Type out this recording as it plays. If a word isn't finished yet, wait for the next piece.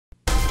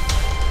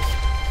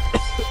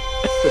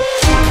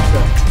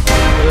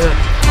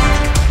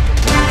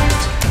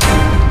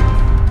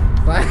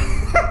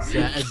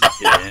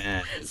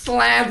Yeah.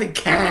 Slazzy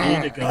cat.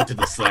 I need to go to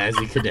the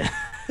Slazzy Cadet.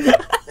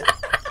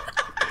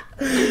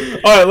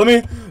 All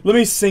right, let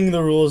me sing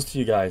the rules to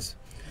you guys.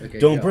 Okay,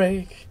 Don't go.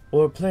 break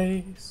or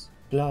place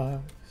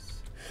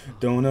blocks.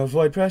 Don't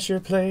avoid pressure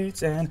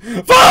plates and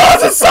follow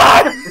the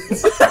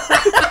signs.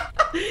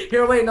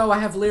 Here, wait, no, I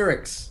have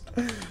lyrics.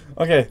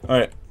 Okay, all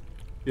right.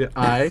 Yeah,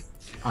 I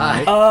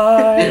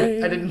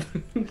I didn't.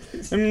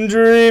 am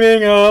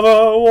dreaming of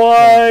a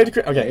wide.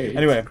 Okay.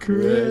 Anyway,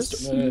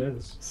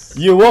 Christmas.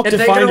 you woke And to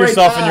take it find away,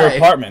 yourself in your Ty.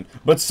 apartment,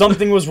 but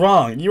something was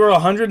wrong. You were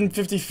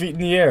 150 feet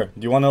in the air.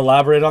 Do you want to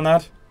elaborate on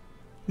that?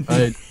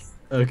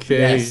 Okay.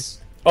 Yes.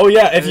 Oh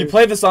yeah, if you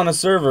play this on a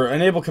server,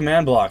 enable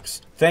command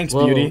blocks. Thanks,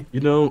 Well, beauty. you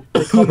know.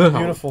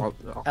 Beautiful.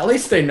 At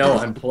least they know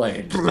I'm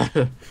playing.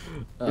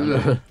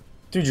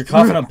 Dude, you're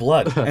coughing up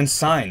blood and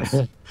signs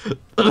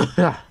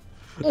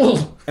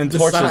Oh, and the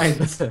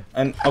torches. signs.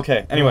 And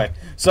okay, anyway,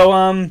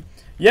 so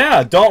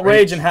yeah, don't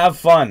rage and have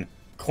fun.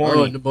 Oh,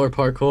 Corny. and more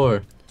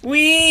parkour.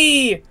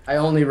 Wee. I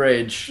only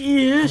rage.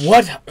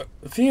 What?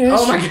 Fish.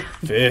 Oh my god.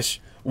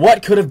 Fish.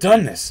 What could have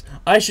done this?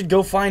 I should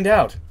go find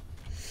out.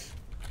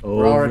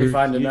 We're already Over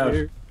finding out.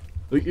 here.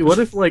 What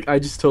if like I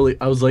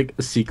was like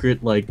a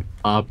secret like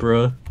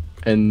opera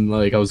and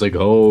like I was like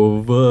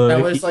over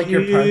That was like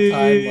your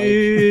part-time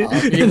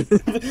like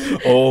hobby.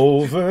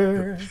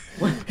 Over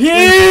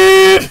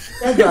here.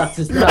 Deadlox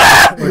is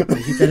not important.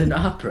 He did an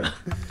opera.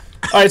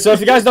 All right, so if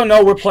you guys don't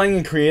know, we're playing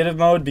in creative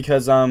mode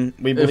because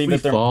we If believe we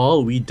that they're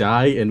fall, we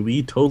die, and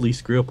we totally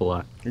screw up a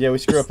lot. yeah, we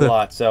screw up a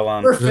lot. So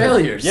We're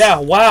failures. yeah,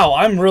 wow,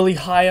 I'm really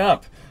high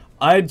up.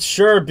 I'd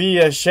sure be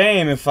a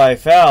shame if I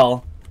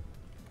fell.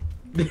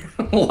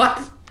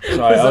 What?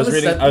 Sorry,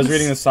 I was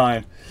reading the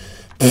sign.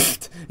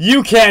 Pfft,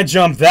 you can't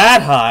jump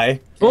that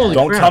high. Holy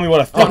Don't crap. tell me what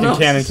a fucking no,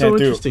 cannon This is so can't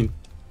do. interesting.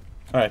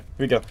 All right, here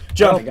we go. I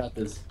Jump, got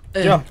this.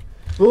 jump.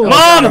 Oh, Mom!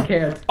 God, I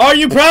can't. Are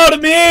you proud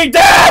of me,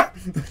 Dad?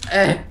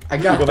 I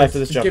got Go back to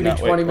this Just jump give me now.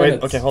 20 Wait,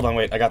 minutes. okay, hold on,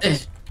 wait. I got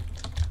this.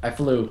 I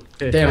flew.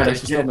 Okay, Damn it, I I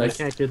still can't, I missed.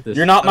 can't get this.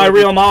 You're not my I don't-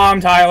 real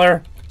mom,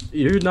 Tyler.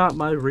 You're not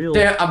my real.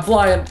 Damn, I'm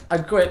flying. I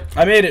quit.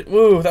 I made it.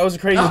 Woo, that was a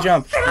crazy Oh.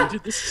 jump.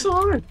 Dude, this is so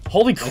hard.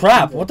 Holy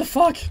crap! What the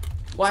fuck?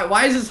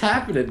 Why is this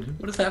happening?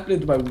 What is happening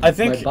to my I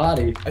think- my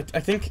body? I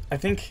think.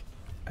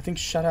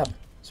 Shut up.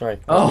 Sorry.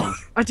 Oh,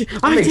 I did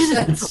makes it!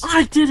 sense.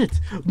 I did it!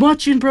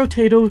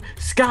 MUNCHINGBROTATO,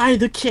 Sky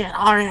the Cat,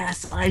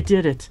 RS, I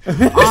did it!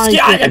 Yeah,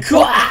 I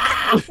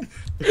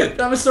did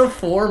that was so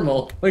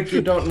formal. Like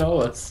you don't know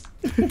us.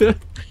 it!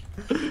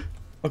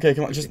 Okay,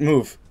 come on, just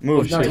move.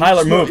 Move. No,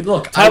 Tyler, look, move.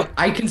 Look, Tyler.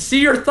 I can see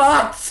your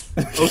thoughts.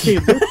 Okay,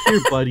 look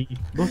here, buddy.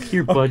 Look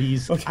here,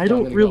 buddies. okay. I I'm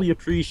don't gonna really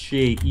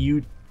appreciate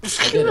you.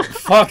 I did it.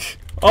 Fuck.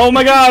 Oh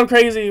my god, I'm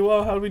crazy.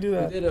 Whoa, how did we do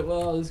I that? did it.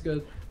 Well, it's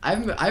good.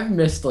 I've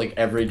missed like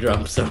every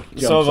jump. So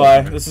So have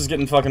I. This is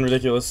getting fucking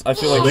ridiculous. I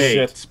feel like Wait,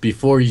 shit.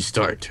 before you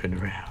start, turn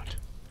around.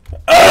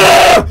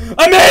 Ah!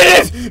 I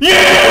made it!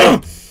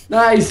 Yeah!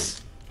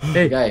 Nice.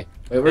 Hey, Okay.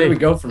 Wait, where do we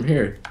go from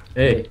here?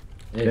 hey,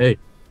 hey,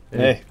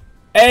 Hey.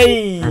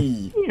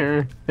 Hey!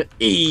 here.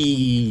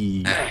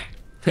 Hey.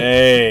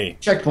 Hey.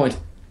 Checkpoint.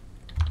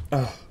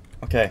 Oh,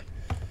 okay.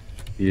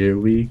 Here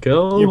we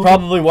go. You're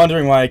probably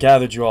wondering why I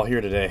gathered you all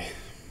here today.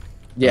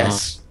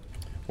 Yes.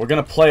 We're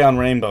gonna play on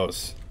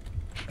rainbows.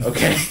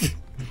 Okay.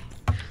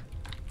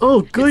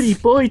 Oh, goody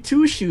boy,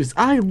 two shoes.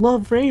 I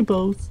love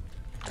rainbows.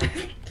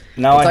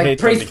 Now It's I like hate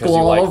them because preschool you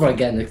all like over them.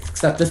 again,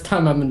 except this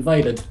time I'm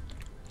invited.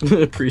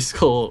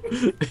 Preschool.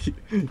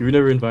 You were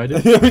never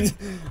invited?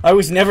 I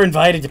was never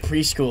invited to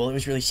preschool. It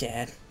was really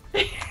sad.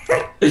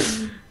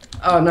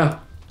 Oh no.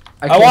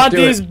 I can't want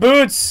do these it.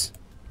 boots.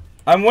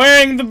 I'm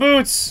wearing the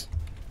boots.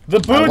 The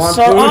boots want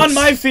are boots. on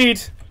my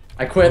feet.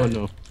 I quit. Oh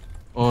no.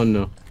 Oh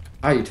no.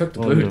 Oh, you took the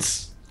Oh, no.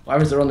 boots. Why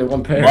was there only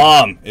one pair?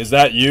 Mom, is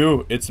that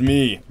you? It's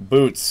me,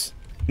 Boots.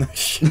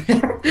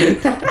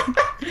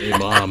 Hey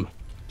mom.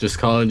 Just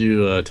calling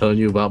you, telling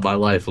you about my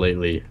life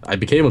lately. I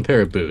became a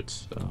pair of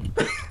boots.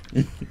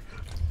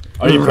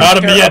 Are you proud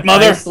of me Pair yet,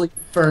 Mother? Nicely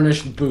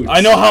furnished boots. I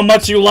know how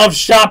much you love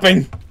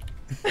shopping.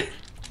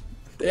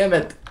 Damn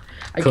it.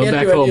 I Come can't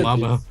back do any home, of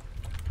mama.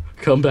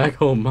 Come back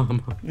home,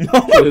 mama.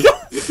 Oh my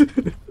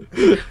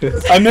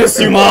god. I miss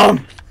you,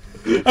 Mom.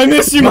 I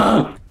miss you,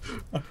 Mom.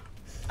 Mom.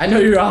 I know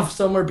you're off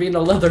somewhere being a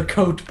leather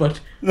coat, but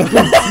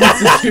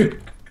this is your,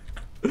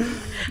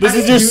 This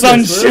is your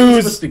son's Where are we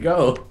shoes. supposed to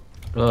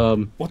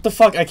go? What the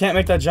fuck? I can't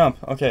make that jump.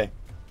 Okay.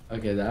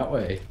 Okay, that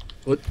way.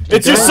 What?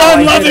 It's your Oh, son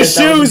I leather did it.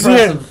 That was shoes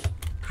here.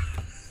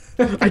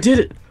 impressive. I did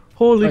it!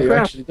 Holy Oh, you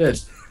crap! actually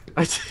did.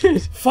 I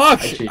did!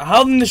 Fuck. I cheat.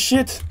 How in the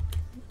shit?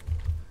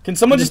 Can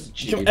someone You just,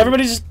 just can cheated.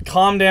 everybody just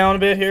calm down a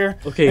bit here?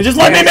 Okay. And just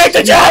let me make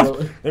the jump!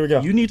 There we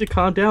go. You need to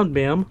calm down,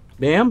 ma'am.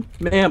 Ma'am?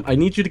 Ma'am, I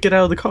need you to get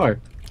out of the car.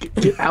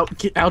 Get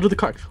out of the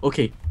car.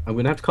 Okay, I'm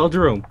gonna have to call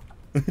Jerome.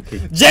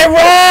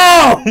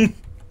 Jerome!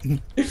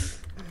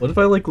 What if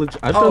I like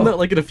I've Oh. done that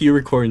like in a few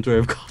recordings where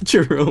I've called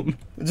Jerome.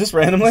 Just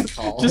randomly?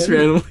 Just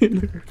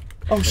randomly.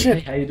 Oh Hey,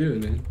 shit. how you doing,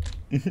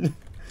 man?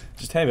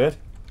 Just hey, bud.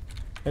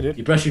 Hey, dude.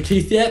 You brush your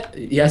teeth yet?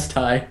 Yes,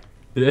 Ty.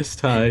 Yes,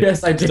 Ty.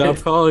 Yes, I did. Stop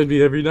calling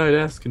me every night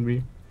asking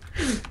me.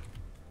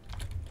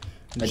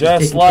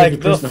 Just like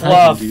the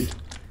fluff.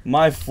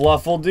 My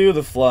fluff will do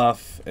the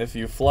fluff if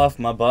you fluff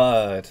my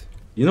butt.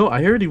 You know,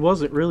 I heard he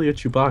wasn't really a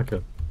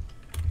Chewbacca.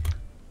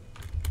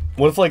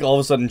 What if, like, all of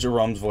a sudden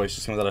Jerome's voice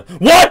just comes out of...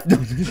 What?!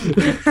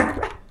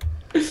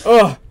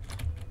 Oh.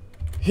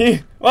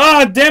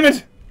 Damn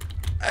it!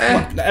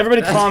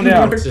 Everybody calm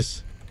down.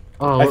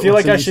 I feel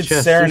like I should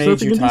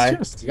serenade you, Ty.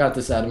 You got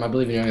this, Adam. I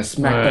believe in you. I'm gonna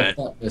smack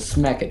that.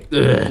 Smack it.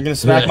 You're gonna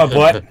smack my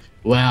butt?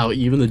 Wow,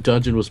 even the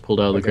dungeon was pulled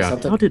out of the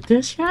ground. How did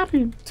this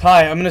happen?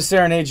 Ty, I'm gonna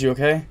serenade you,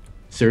 okay?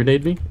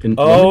 Serenade me?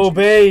 Oh,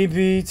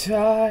 baby,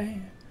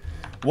 Ty.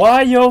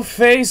 Why your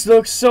face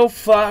looks so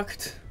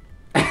fucked?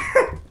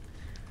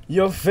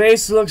 Your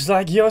face looks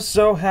like you're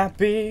so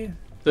happy.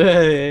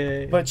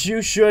 Hey. But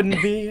you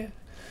shouldn't be.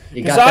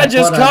 Because I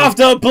just coughed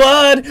up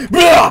blood.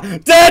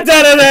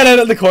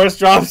 The chorus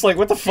drops. Like,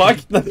 what the fuck?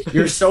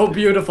 You're so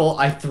beautiful,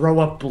 I throw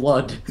up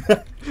blood.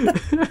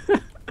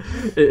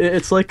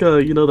 It's like,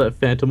 you know, that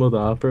Phantom of the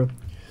Opera?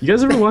 You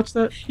guys ever watch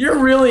that? You're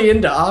really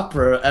into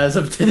opera as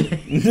of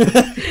today.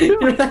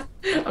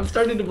 I'm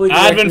starting to believe.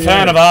 Advent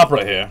fan of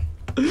opera here.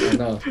 I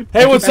know.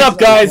 Hey, what's up,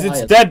 guys?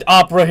 It's Dead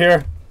Opera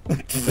here.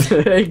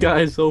 Hey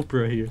guys,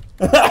 Oprah here.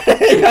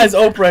 Hey guys,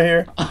 Oprah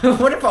here.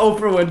 What if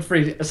Oprah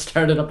Winfrey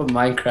started up a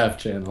Minecraft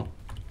channel?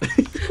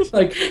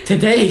 Like,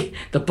 today,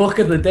 the book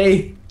of the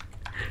day.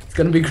 It's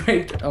gonna be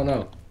great. Oh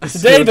no.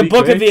 Today the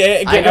book of the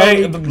egg.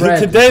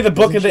 Today the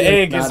book of the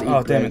egg is.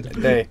 Oh damn it!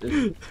 Today.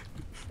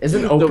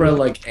 Isn't Oprah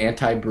like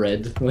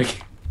anti-bread?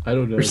 Like, I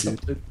don't know. Or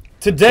something.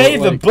 Today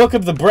the book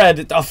of the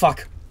bread. Oh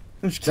fuck.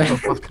 Oh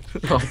fuck.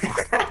 Oh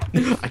fuck.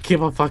 I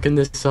keep on fucking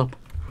this up.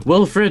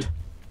 Wilfred.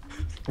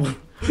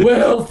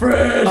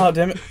 Wilfred! Oh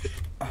damn it!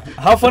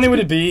 How funny would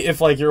it be if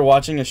like you're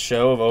watching a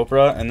show of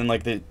Oprah and then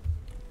like they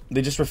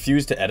just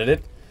refuse to edit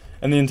it,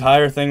 and the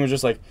entire thing was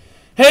just like,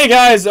 "Hey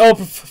guys,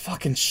 Oprah,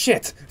 fucking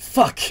shit,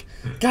 fuck,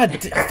 God,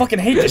 I fucking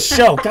hate this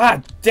show,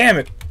 God damn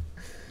it,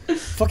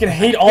 fucking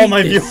hate all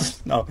my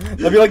viewers." No,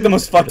 that'd be like the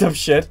most fucked up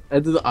shit.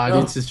 And the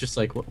audience is just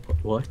like,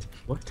 what?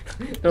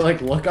 They're like,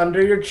 look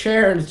under your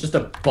chair, and it's just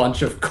a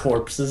bunch of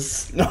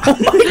corpses. Oh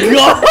my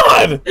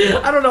god!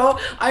 I don't know.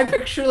 I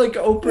picture like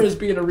Oprah as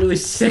being a really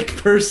sick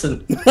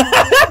person.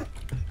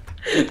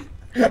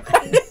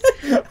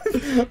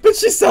 But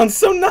she sounds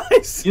so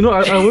nice. You know,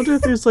 I wonder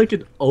if there's like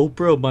an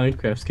Oprah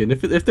Minecraft skin.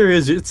 If there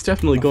is, it's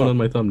definitely going on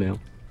my thumbnail.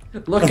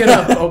 Look it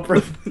up,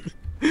 Oprah.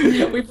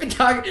 We've been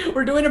talking.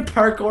 We're doing a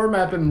parkour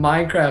map in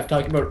Minecraft,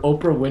 talking about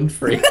Oprah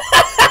Winfrey.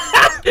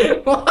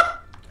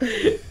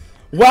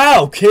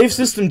 Wow, cave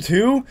system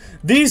 2?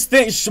 These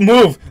things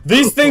move.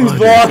 These things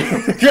belong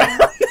on the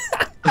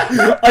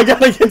ground. I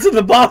gotta get to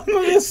the bottom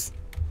of this.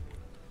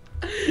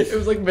 It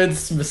was like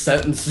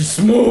mid-sentence.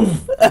 Just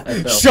move.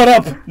 Shut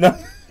up. No.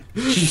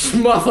 Just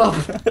muff up.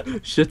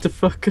 Shut the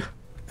fuck up.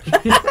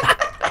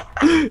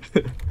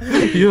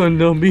 You don't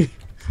know me,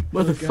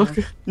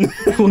 motherfucker.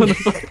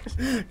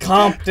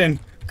 Compton.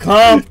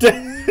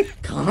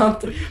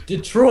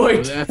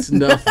 Detroit. Well, that's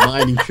enough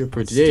mining trip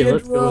for today.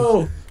 Let's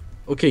go.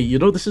 Okay, you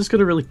know, this is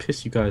gonna really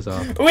piss you guys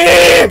off.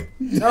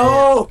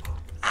 No!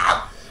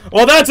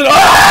 Well, that's an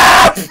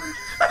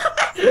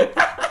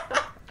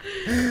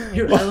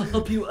Here, I'll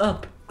help you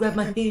up. Grab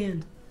my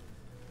hand.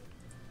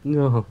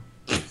 No.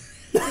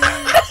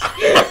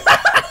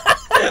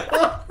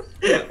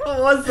 What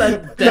was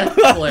that death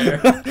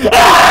flare?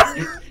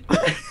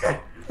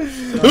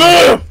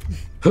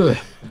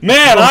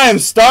 Man, I am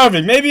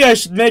starving. Maybe I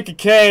should make a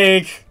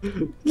cake.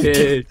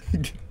 Cake.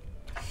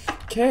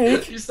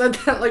 Cake? You said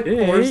that like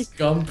Forrest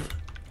Gump.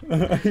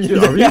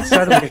 Dude, are we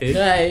inside of a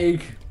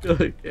cake?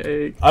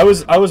 Cake. I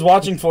was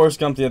watching Forrest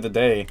Gump the other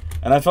day,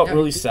 and I felt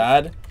really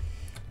sad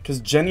because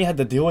Jenny had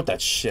to deal with that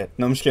shit.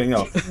 No, I'm just kidding.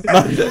 No,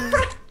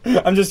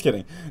 I'm just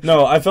kidding.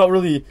 No, I felt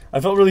really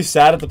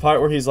sad at the part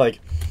where he's like,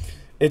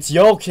 "It's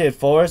your kid,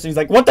 Forrest," and he's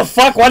like, "What the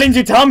fuck? Why didn't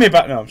you tell me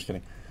about?" No, I'm just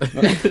kidding.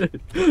 No.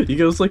 He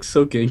goes like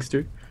so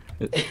gangster.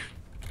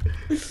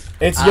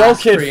 It's your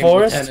kid,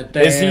 Forrest.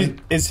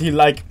 Is he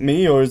like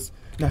me or is?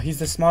 No, he's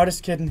the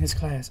smartest kid in his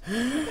class.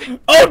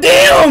 Oh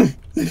damn!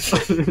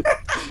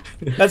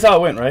 That's how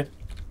it went, right?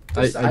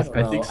 I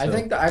think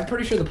so. I'm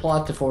pretty sure the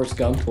plot to Forrest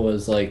Gump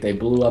was like they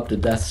blew up the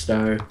Death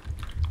Star,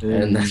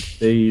 and then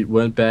they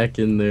went back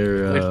in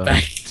their went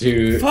back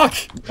to fuck.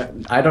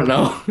 I don't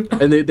know.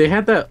 And they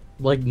had that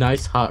like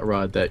nice hot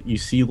rod that you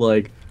see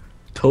like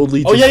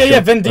totally. Oh yeah.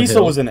 Vin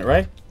Diesel was in it,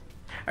 right?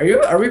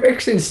 Are we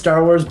mixing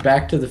Star Wars,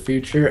 Back to the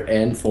Future,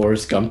 and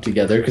Forrest Gump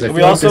together? Because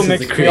we also are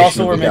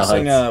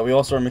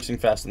mixing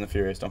Fast and the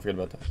Furious. Don't forget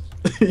about that.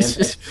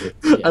 Yes.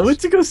 I went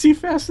to go see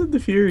Fast and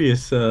the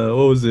Furious. What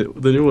was it?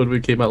 The new one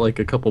we came out like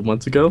a couple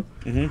months ago.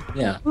 Mm-hmm.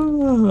 Yeah.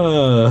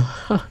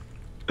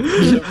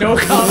 No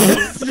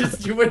comments.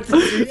 Just you went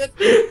to see it.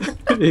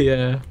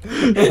 Yeah.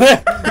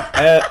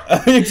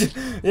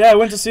 Yeah, I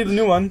went to see the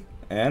new one,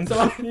 and So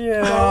I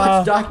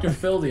watched Dr.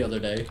 Phil the other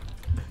day.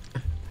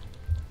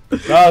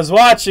 I was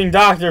watching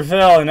Dr.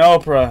 Phil and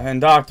Oprah and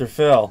Dr.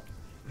 Phil.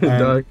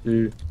 Dr.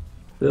 I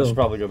Phil. should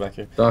probably go back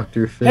here.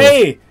 Dr. Phil.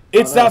 Hey,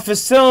 it's that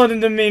facility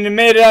to me that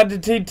made it out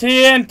of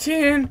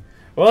TNT.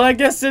 Well, I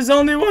guess there's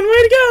only one way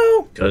to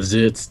go. Cause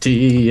it's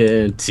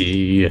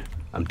TNT.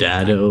 I'm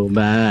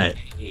Dynamite.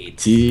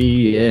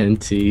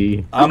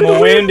 TNT. I'm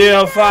a wind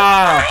of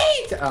fire.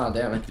 Oh,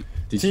 damn it.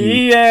 Did you?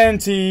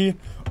 TNT.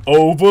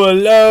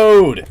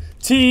 Overload.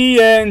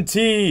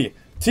 TNT.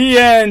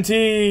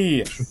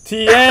 TNT.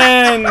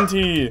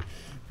 TNT.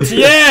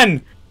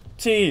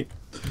 TNT.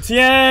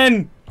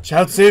 Tien.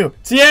 Chaozu.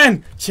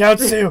 Tien.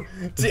 Chaozu.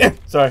 Tien.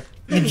 Sorry.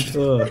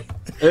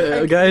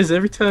 Guys,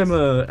 every time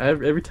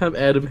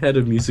Adam had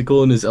a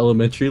musical in his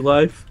elementary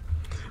life,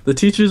 the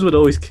teachers would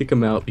always kick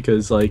him out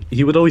because like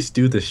he would always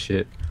do this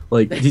shit.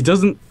 Like he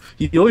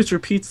always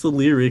repeats the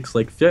lyrics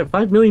like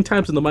 5 million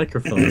times in the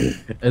microphone,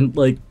 and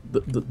like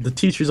the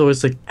teacher's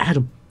always like,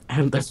 Adam,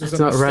 that's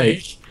not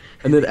right.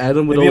 And then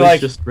Adam would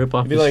always just rip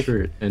off his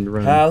shirt and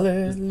run.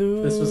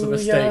 Hallelujah. This was a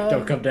mistake.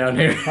 Don't come down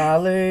here.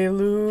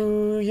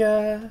 Hallelujah.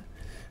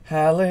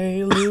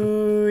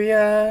 Hallelujah.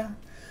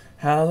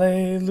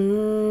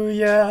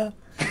 Hallelujah.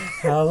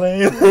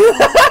 Hallelujah.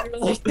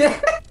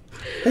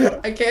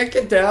 I can't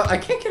get down. I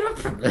can't get up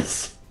from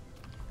this.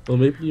 Well,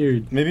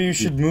 Maybe you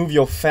should move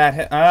your fat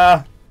head.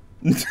 Ah.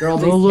 Girl,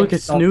 oh, look,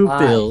 it's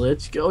Snoopville.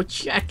 Let's go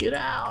check it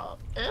out.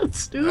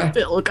 It's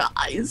Snoopville,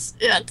 guys.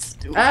 It's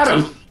Snoopville.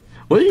 Adam.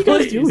 What are you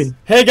guys doing?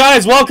 Hey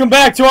guys, welcome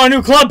back to our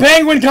new Club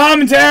Penguin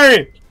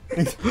commentary.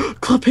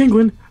 Club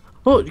Penguin.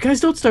 Oh, you guys,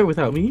 don't start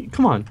without me.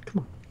 Come on.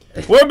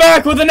 We're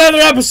back with another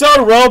episode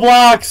of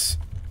Roblox.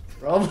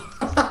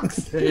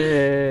 Roblox.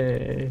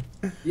 Hey.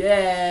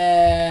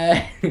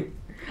 Yeah.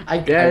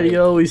 Daddy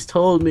always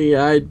told me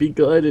I'd be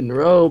good in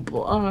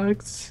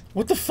Roblox.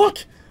 What the fuck?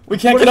 We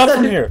can't get up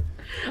from here.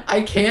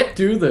 I can't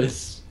do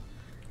this.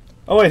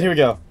 Oh wait, here we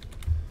go.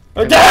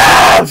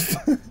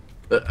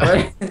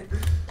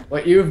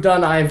 What you've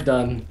done, I've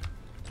done.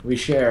 We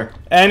share.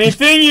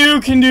 Anything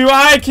you can do,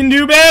 I can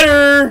do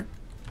better.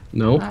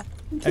 No.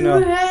 I know.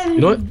 You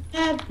know what?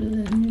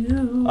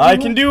 I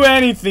can do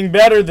anything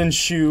better than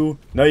shoe.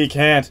 No, you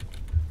can't.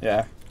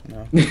 Yeah.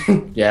 No.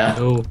 Yeah.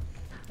 No.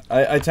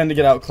 I tend to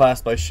get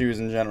outclassed by shoes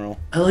in general.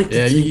 I like.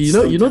 Yeah,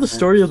 you know the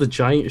story of the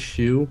giant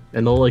shoe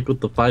and all like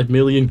with the 5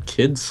 million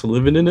kids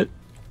living in it.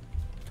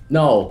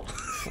 No.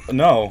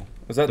 No.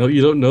 Was that? No,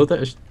 you don't know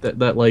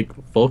that like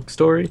folk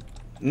story.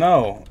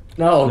 No.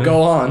 No.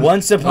 Go on.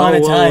 Once upon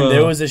a time,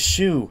 there was a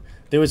shoe.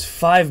 There was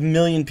 5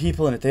 million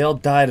people in it. They all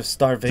died of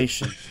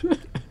starvation.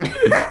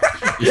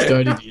 You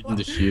started eating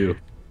the shoe.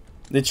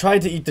 They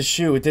tried to eat the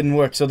shoe. It didn't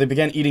work, so they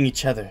began eating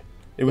each other.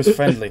 It was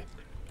friendly.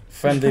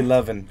 Friendly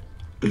loving.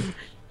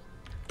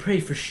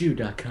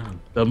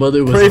 Prayforshoe.com. The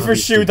mother was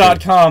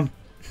Prayforshoe.com.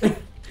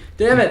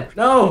 Damn it!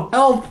 No!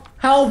 Help!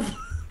 Help!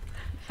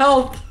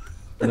 Help!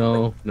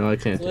 No, I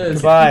can't.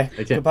 Liz. Goodbye. I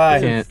can't. Goodbye.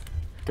 I can't.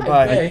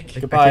 Goodbye.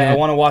 Goodbye. I can't.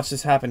 want to watch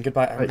this happen.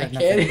 Goodbye. I I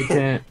can't.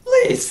 can't.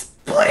 Please!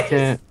 I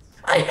can't.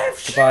 I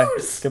have Goodbye.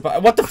 shoes! Goodbye.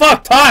 What the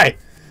fuck? Ty!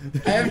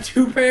 I have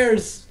 2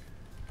 pairs.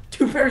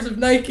 2 pairs of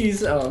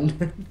Nikes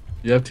on.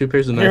 You have 2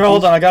 pairs of Nikes? Here,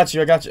 hold on. I got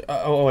you.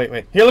 Oh,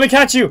 wait. Here, let me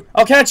catch you.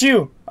 I'll catch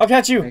you. You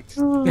catch me.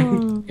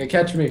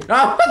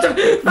 Oh, what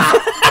the?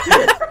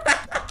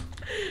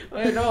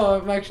 Wait, no,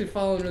 I'm actually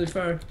falling really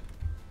far.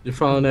 You're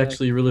falling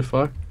actually really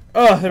far.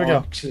 Oh, there we go.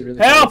 Actually really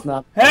Help!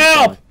 far.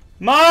 Help!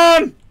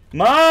 Mom!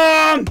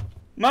 Mom!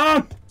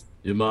 Mom!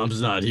 Your mom's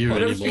not here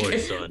What if, anymore, she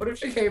son. what if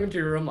she came into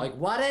your room like,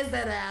 what is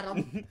it,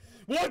 Adam?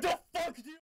 What the fuck do you...